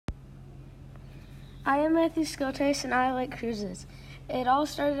I am Matthew Skiltrace, and I like cruises. It all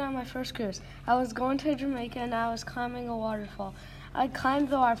started on my first cruise. I was going to Jamaica, and I was climbing a waterfall. I climbed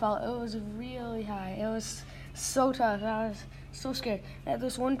the waterfall. It was really high. It was so tough. I was so scared. At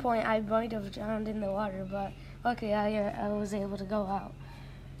this one point, I might have drowned in the water, but luckily I was able to go out.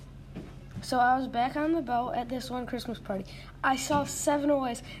 So I was back on the boat at this one Christmas party. I saw 7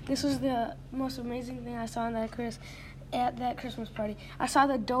 O's. This was the most amazing thing I saw on that cruise. At that Christmas party, I saw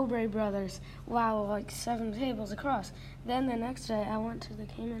the Dobre brothers. Wow, like 7 tables across. Then the next day, I went to the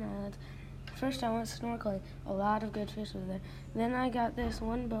Cayman Islands. First, I went snorkeling. A lot of good fish were there. Then I got this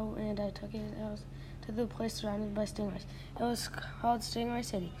one boat, and I took it out to the place surrounded by stingrays. It was called Stingray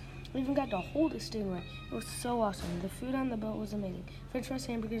City. We even got to hold a stingray. It was so awesome. The food on the boat was amazing. French fries,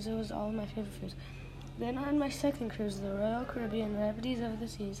 hamburgers, it was all of my favorite foods. Then on my second cruise, the Royal Caribbean Rapides of the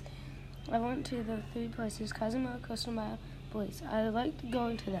Seas, I went to the 3 places, Cozumel, Costa Maya, Belize. I liked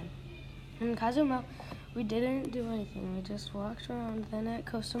going to them. In Cozumel, we didn't do anything. We just walked around. Then at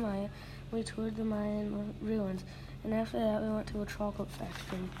Costa Maya, we toured the Mayan ruins. And after that, we went to a chocolate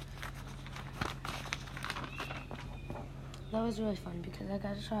factory. That was really fun because I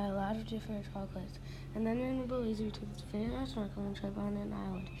got to try a lot of different chocolates. And then in Belize, we took the favorite snorkeling trip on an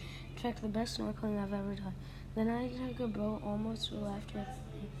island. In fact, the best snorkeling I've ever done. Then I took a boat almost to left with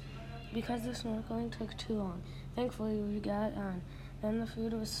me because the snorkeling took too long. Thankfully, we got on. Then the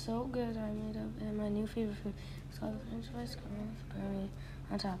food was so good, I made up and my new favorite food. So the French fries coming with pepperoni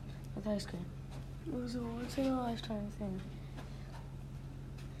on top with ice cream. It was a once-in-a-lifetime thing.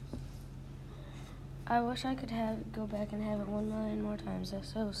 I wish I could go back and have it 1 million more times. It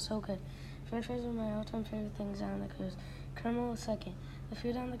was so good. French fries are my all-time favorite things on the cruise. Caramel was second. The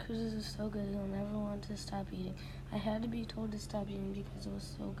food on the cruises is so good, you'll never want to stop eating. I had to be told to stop eating because it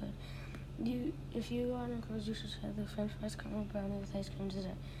was so good. If you go on a cruise, you should try the French fries, caramel brownie with ice cream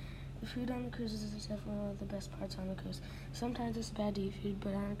dessert. The food on the cruises is definitely one of the best parts on the cruise. Sometimes it's bad to eat food,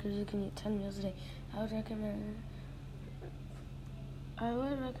 but on a cruise you can eat 10 meals a day. I would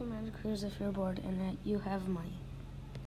recommend a cruise if you're bored and that you have money.